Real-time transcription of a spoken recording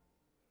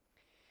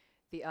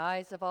The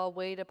eyes of all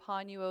wait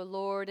upon you, O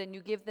Lord, and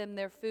you give them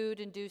their food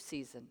in due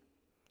season.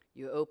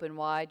 You open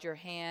wide your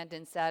hand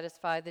and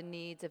satisfy the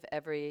needs of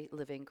every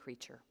living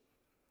creature.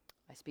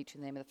 I speak to you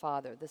in the name of the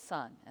Father, the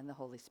Son, and the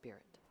Holy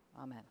Spirit.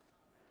 Amen.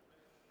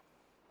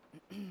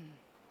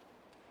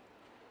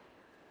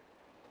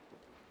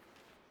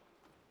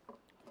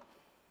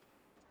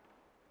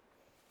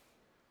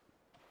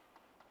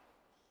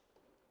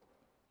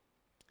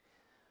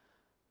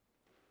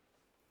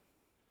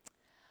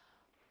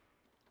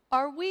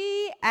 Are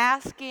we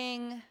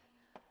asking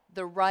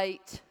the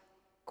right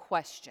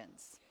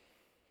questions?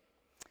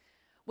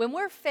 When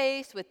we're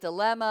faced with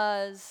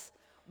dilemmas,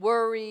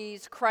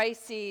 worries,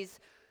 crises,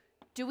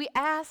 do we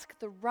ask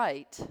the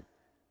right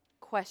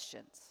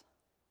questions?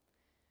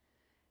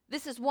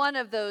 This is one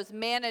of those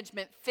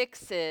management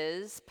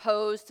fixes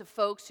posed to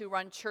folks who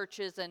run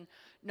churches and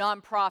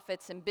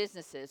nonprofits and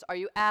businesses. Are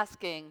you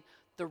asking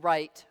the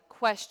right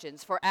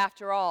questions? For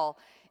after all,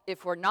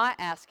 if we're not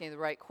asking the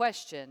right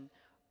question,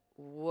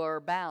 we're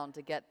bound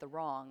to get the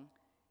wrong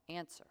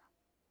answer.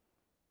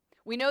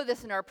 We know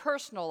this in our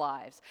personal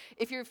lives.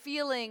 If you're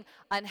feeling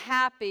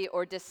unhappy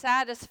or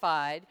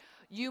dissatisfied,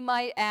 you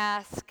might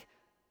ask,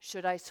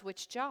 should I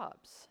switch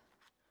jobs?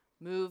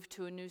 Move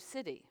to a new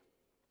city?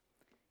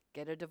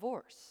 Get a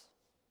divorce?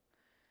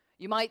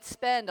 You might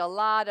spend a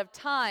lot of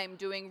time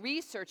doing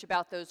research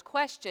about those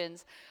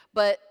questions,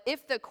 but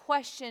if the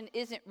question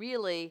isn't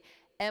really,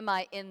 am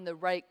I in the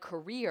right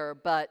career,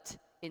 but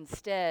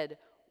instead,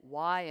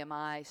 why am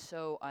I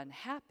so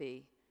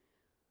unhappy?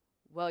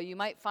 Well, you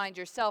might find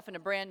yourself in a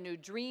brand new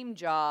dream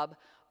job,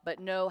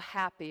 but no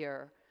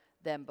happier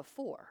than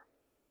before.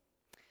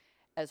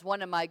 As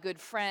one of my good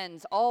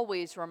friends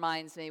always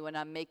reminds me when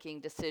I'm making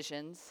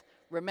decisions,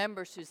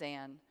 remember,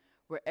 Suzanne,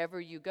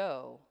 wherever you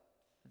go,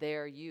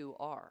 there you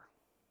are.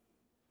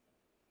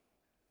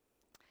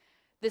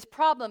 This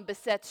problem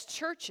besets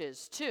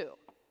churches too.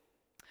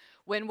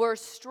 When we're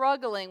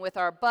struggling with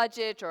our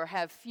budget or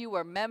have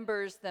fewer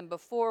members than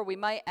before, we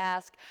might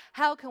ask,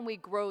 how can we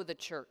grow the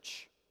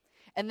church?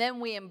 And then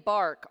we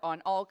embark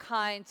on all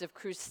kinds of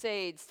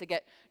crusades to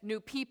get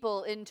new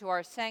people into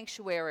our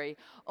sanctuary,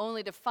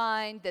 only to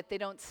find that they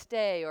don't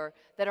stay or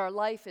that our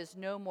life is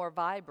no more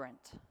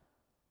vibrant.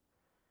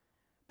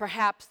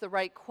 Perhaps the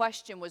right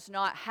question was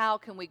not how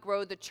can we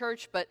grow the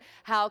church, but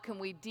how can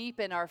we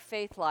deepen our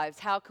faith lives?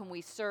 How can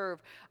we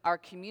serve our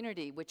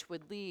community, which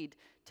would lead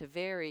to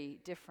very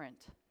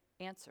different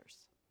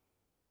answers.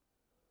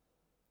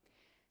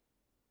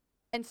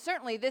 And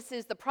certainly this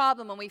is the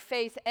problem when we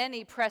face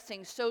any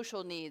pressing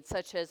social needs,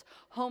 such as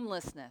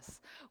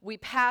homelessness. We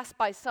pass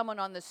by someone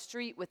on the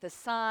street with a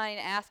sign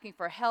asking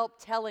for help,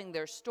 telling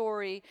their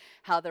story,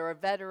 how they're a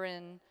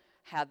veteran,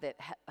 how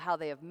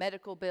they have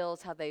medical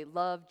bills, how they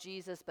love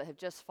Jesus but have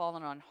just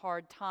fallen on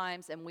hard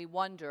times, and we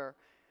wonder,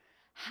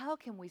 how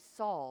can we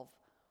solve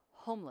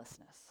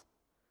homelessness?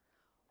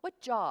 What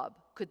job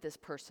could this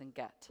person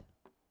get?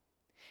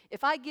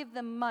 If I give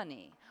them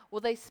money,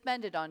 will they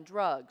spend it on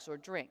drugs or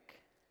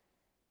drink?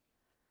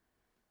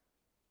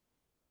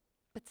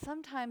 But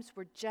sometimes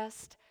we're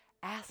just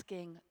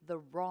asking the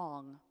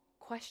wrong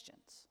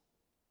questions.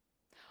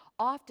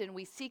 Often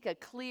we seek a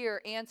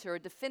clear answer, a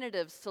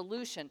definitive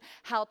solution,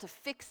 how to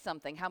fix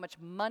something, how much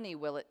money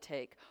will it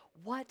take?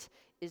 What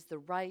is the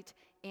right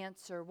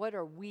answer? What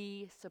are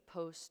we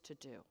supposed to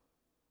do?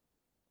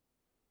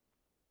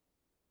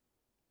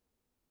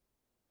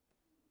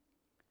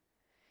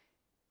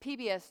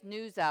 PBS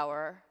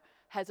NewsHour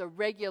has a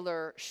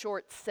regular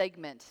short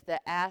segment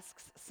that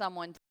asks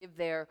someone to give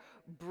their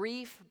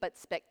brief but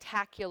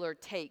spectacular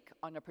take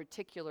on a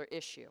particular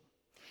issue.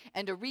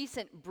 And a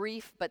recent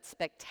brief but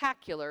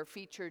spectacular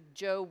featured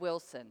Joe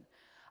Wilson,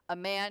 a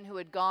man who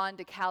had gone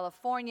to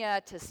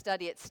California to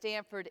study at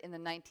Stanford in the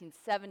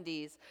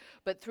 1970s,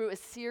 but through a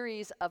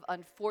series of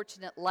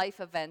unfortunate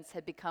life events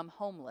had become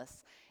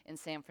homeless in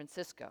San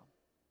Francisco.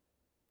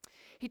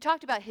 He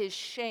talked about his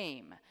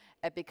shame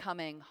at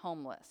becoming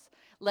homeless,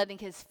 letting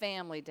his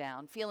family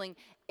down, feeling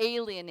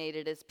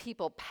alienated as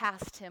people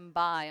passed him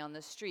by on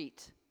the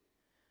street.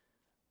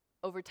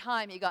 Over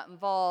time, he got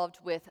involved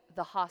with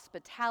the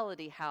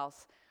Hospitality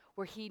House,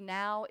 where he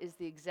now is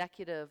the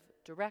executive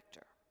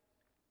director.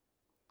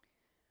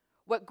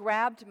 What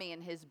grabbed me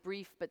in his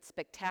brief but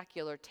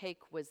spectacular take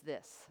was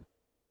this.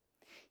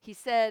 He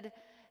said,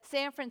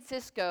 San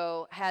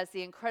Francisco has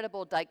the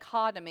incredible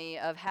dichotomy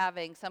of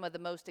having some of the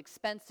most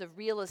expensive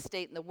real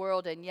estate in the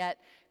world and yet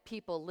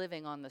people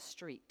living on the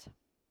street.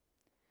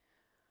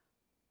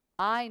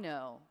 I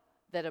know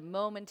that a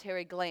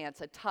momentary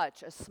glance, a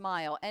touch, a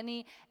smile,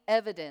 any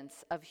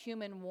evidence of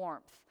human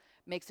warmth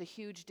makes a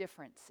huge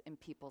difference in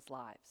people's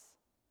lives.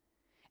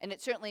 And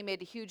it certainly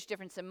made a huge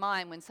difference in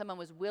mine when someone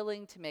was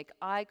willing to make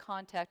eye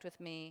contact with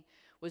me,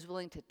 was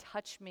willing to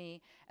touch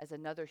me as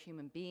another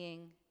human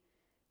being.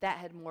 That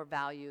had more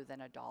value than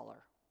 $1.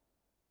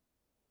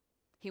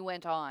 He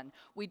went on,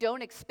 we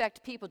don't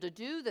expect people to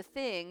do the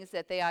things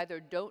that they either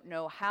don't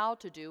know how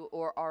to do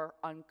or are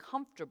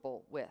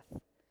uncomfortable with.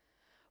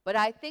 But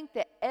I think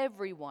that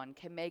everyone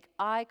can make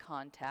eye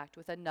contact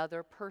with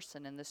another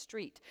person in the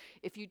street.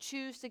 If you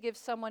choose to give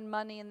someone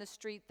money in the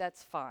street,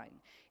 that's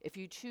fine. If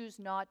you choose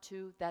not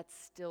to, that's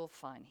still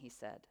fine, he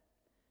said.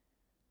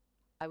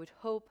 I would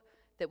hope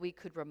that we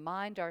could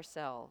remind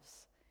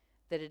ourselves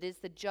that it is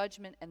the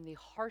judgment and the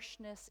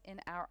harshness in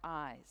our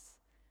eyes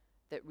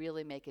that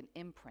really make an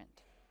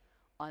imprint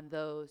on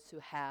those who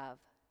have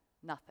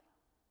nothing.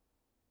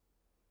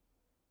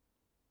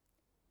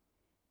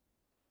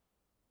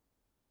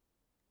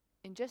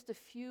 In just a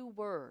few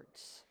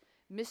words,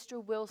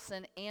 Mr.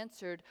 Wilson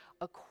answered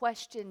a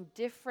question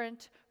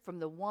different from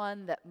the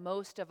one that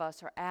most of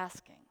us are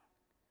asking.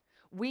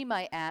 We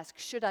might ask,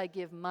 should I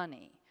give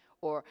money?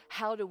 Or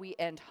how do we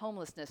end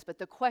homelessness? But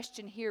the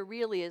question here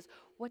really is,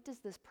 what does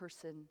this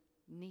person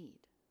need?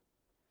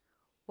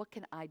 What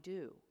can I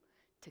do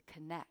to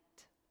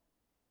connect?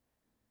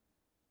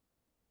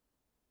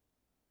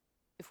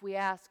 If we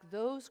ask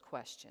those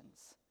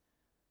questions,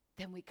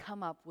 then we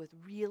come up with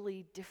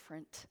really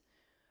different,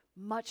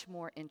 much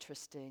more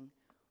interesting,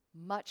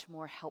 much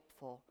more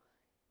helpful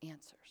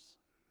answers.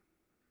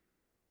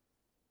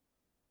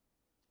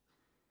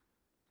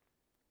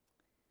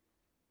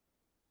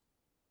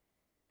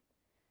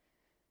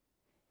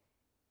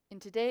 In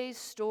today's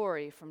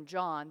story from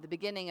John, the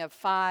beginning of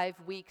 5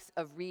 weeks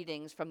of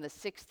readings from the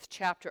 6th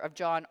chapter of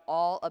John,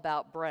 all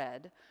about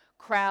bread,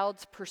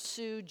 crowds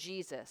pursue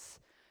Jesus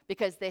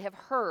because they have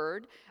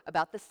heard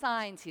about the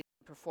signs he's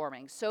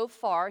performing. So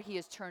far, he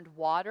has turned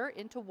water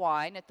into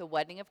wine at the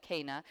wedding of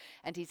Cana,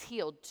 and he's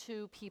healed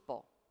 2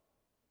 people.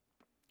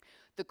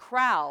 The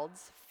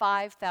crowds,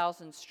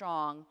 5,000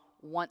 strong,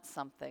 want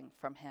something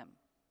from him.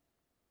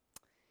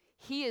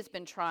 He has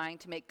been trying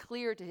to make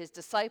clear to his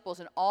disciples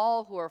and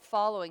all who are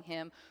following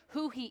him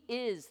who he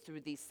is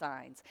through these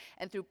signs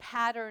and through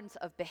patterns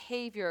of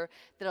behavior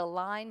that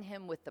align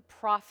him with the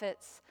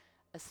prophets,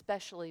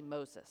 especially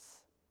Moses.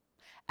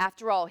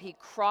 After all, he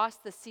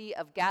crossed the Sea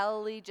of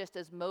Galilee just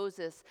as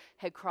Moses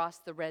had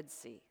crossed the Red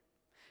Sea.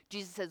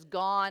 Jesus has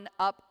gone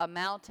up a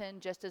mountain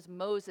just as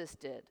Moses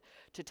did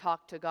to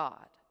talk to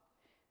God.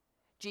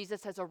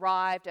 Jesus has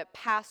arrived at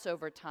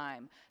Passover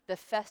time, the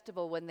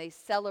festival when they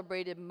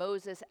celebrated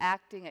Moses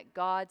acting at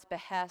God's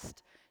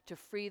behest to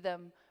free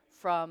them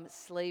from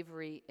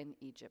slavery in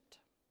Egypt.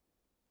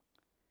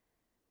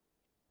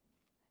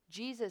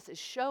 Jesus is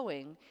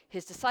showing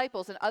his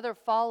disciples and other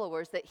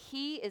followers that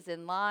he is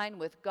in line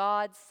with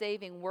God's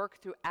saving work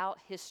throughout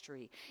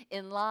history,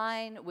 in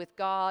line with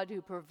God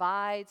who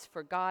provides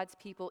for God's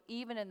people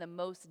even in the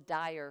most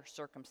dire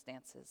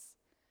circumstances.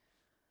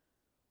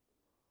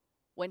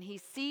 When he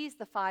sees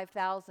the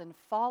 5,000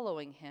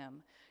 following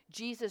him,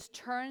 Jesus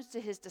turns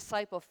to his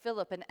disciple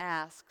Philip and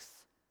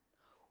asks,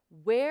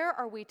 "Where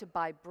are we to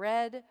buy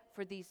bread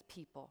for these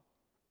people?"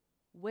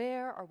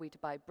 Where are we to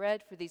buy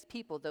bread for these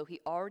people, though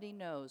he already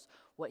knows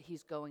what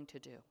he's going to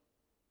do?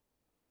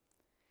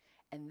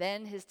 And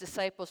then his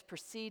disciples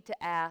proceed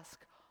to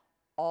ask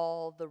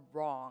all the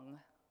wrong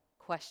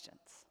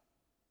questions.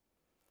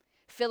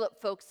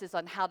 Philip focuses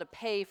on how to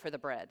pay for the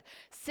bread.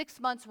 6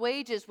 months'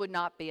 wages would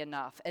not be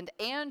enough. And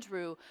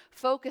Andrew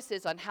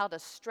focuses on how to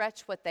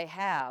stretch what they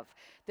have.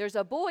 There's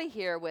a boy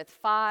here with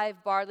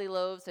 5 barley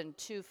loaves and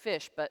 2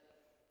 fish, but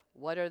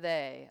what are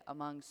they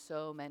among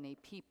so many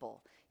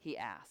people, he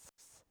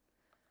asks.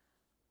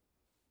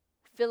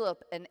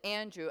 Philip and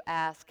Andrew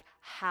ask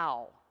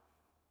how.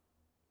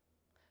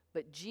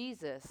 But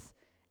Jesus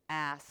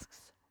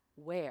asks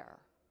where,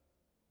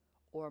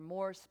 or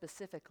more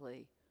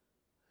specifically,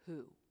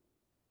 who.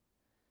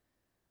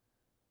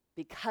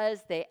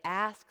 Because they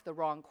ask the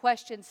wrong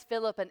questions,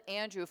 Philip and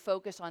Andrew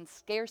focus on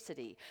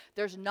scarcity.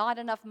 There's not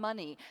enough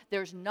money.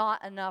 There's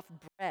not enough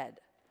bread.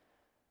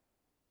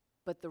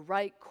 But the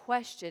right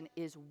question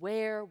is,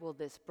 where will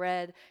this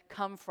bread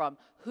come from?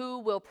 Who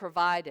will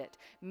provide it?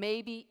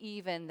 Maybe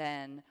even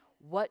then,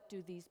 what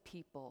do these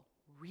people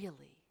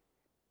really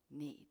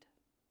need?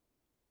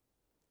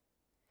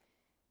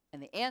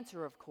 And the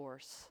answer, of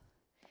course,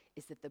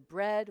 is that the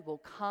bread will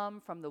come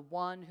from the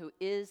one who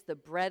is the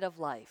bread of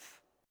life.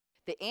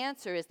 The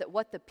answer is that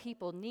what the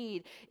people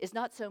need is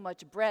not so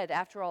much bread.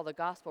 After all, the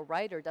gospel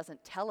writer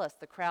doesn't tell us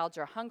the crowds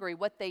are hungry.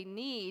 What they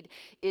need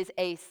is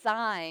a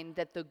sign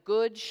that the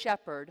good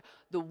shepherd,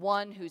 the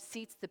one who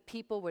seats the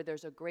people where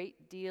there's a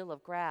great deal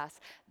of grass,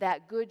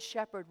 that good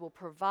shepherd will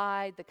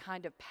provide the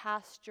kind of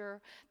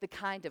pasture, the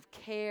kind of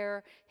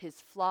care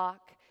his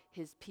flock,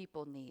 his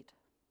people need.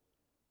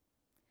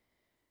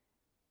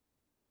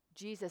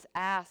 Jesus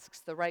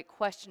asks the right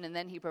question and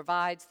then he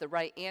provides the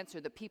right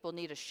answer. The people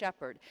need a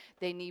shepherd.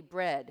 They need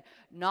bread,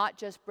 not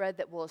just bread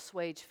that will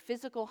assuage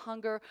physical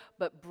hunger,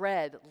 but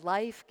bread,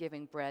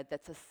 life-giving bread,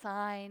 that's a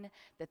sign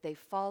that they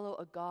follow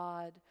a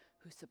God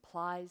who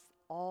supplies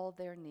all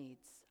their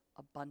needs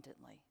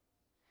abundantly.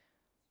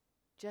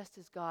 Just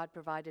as God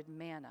provided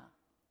manna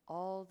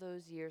all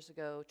those years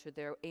ago to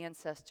their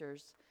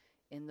ancestors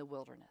in the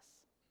wilderness.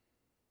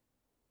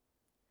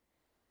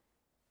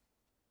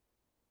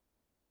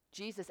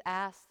 Jesus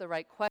asks the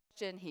right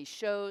question. He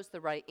shows the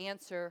right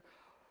answer.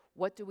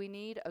 What do we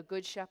need? A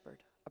good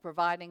shepherd, a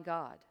providing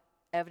God.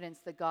 Evidence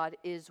that God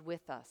is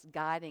with us,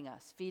 guiding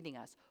us, feeding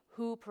us.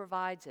 Who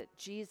provides it?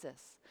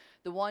 Jesus,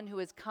 the one who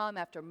has come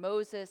after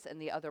Moses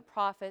and the other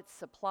prophets,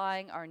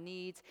 supplying our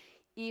needs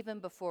even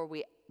before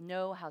we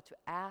know how to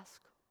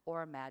ask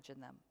or imagine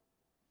them.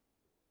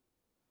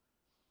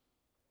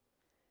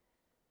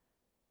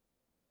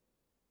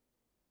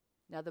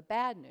 Now the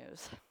bad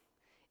news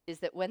is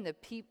that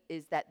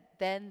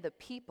then the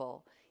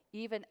people,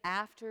 even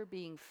after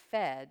being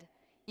fed,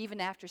 even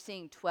after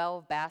seeing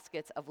 12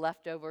 baskets of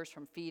leftovers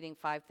from feeding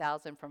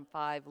 5,000 from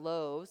 5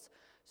 loaves,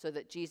 so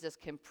that Jesus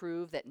can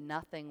prove that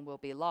nothing will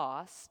be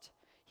lost,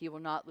 he will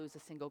not lose a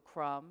single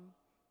crumb,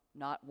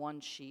 not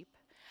one sheep.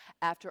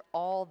 After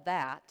all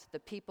that, the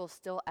people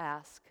still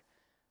ask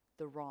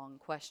the wrong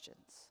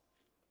questions.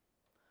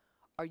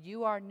 Are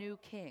you our new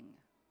king?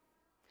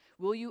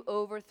 Will you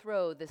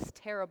overthrow this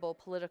terrible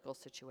political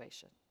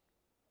situation?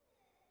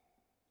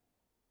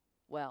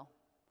 Well,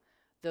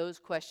 those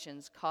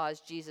questions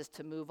caused Jesus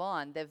to move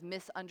on. They've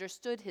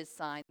misunderstood his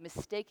sign,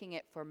 mistaking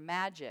it for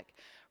magic,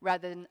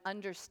 rather than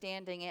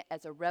understanding it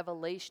as a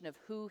revelation of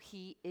who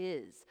he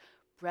is,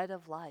 bread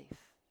of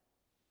life,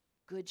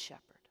 good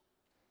shepherd.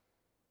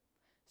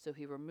 So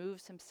he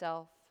removes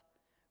himself,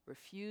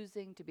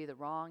 refusing to be the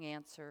wrong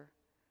answer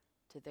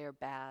to their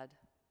bad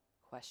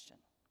question.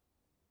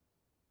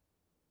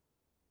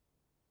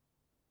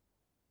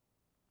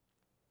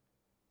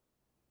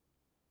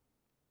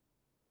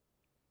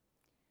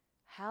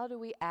 How do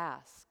we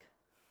ask?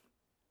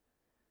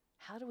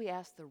 How do we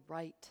ask the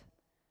right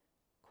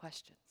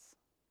questions?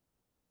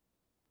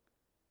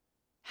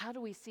 How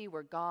do we see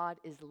where God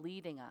is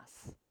leading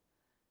us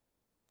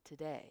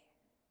today?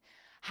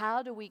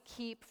 How do we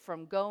keep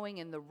from going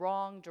in the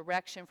wrong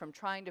direction, from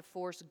trying to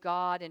force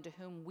God into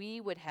whom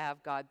we would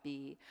have God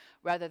be,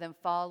 rather than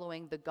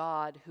following the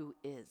God who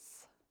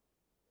is?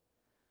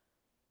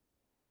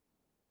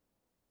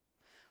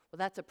 Well,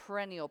 that's a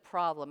perennial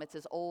problem. It's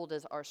as old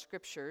as our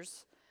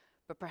scriptures.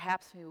 But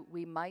perhaps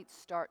we might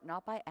start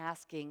not by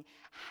asking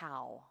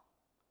how,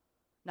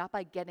 not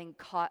by getting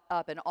caught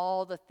up in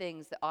all the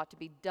things that ought to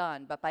be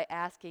done, but by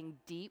asking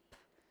deep,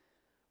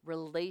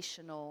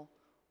 relational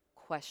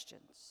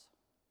questions.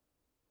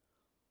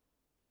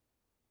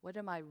 What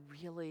am I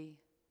really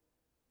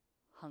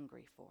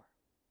hungry for?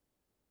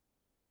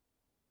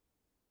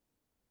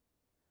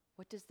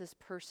 What does this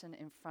person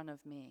in front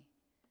of me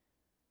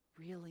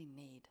really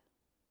need?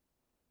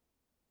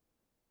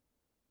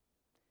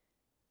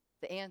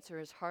 The answer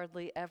is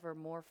hardly ever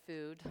more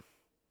food,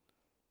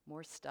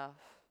 more stuff,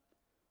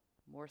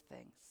 more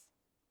things.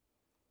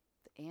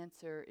 The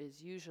answer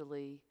is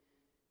usually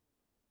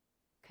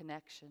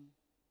connection,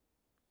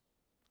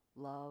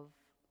 love,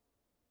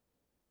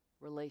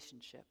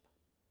 relationship.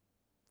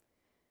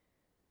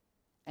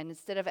 And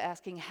instead of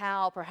asking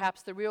how,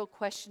 perhaps the real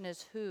question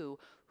is who.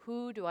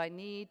 Who do I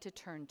need to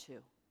turn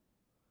to?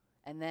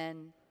 And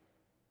then,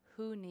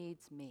 who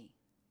needs me?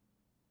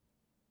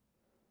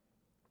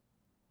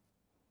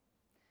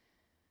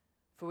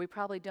 For we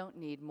probably don't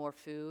need more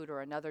food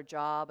or another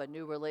job, a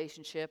new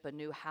relationship, a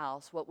new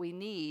house. What we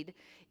need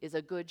is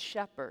a good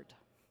shepherd.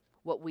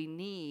 What we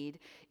need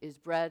is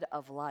bread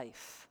of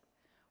life.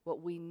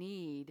 What we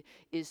need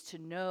is to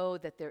know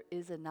that there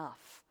is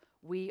enough.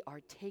 We are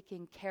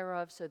taken care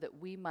of so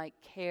that we might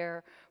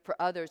care for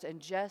others.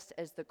 And just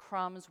as the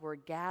crumbs were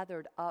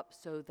gathered up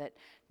so that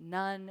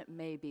none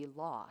may be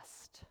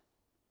lost,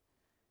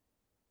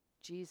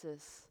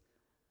 Jesus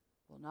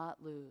will not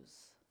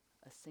lose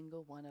a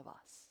single one of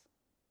us.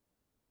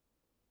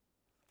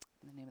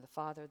 In the name of the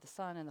Father, the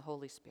Son, and the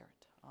Holy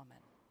Spirit.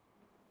 Amen.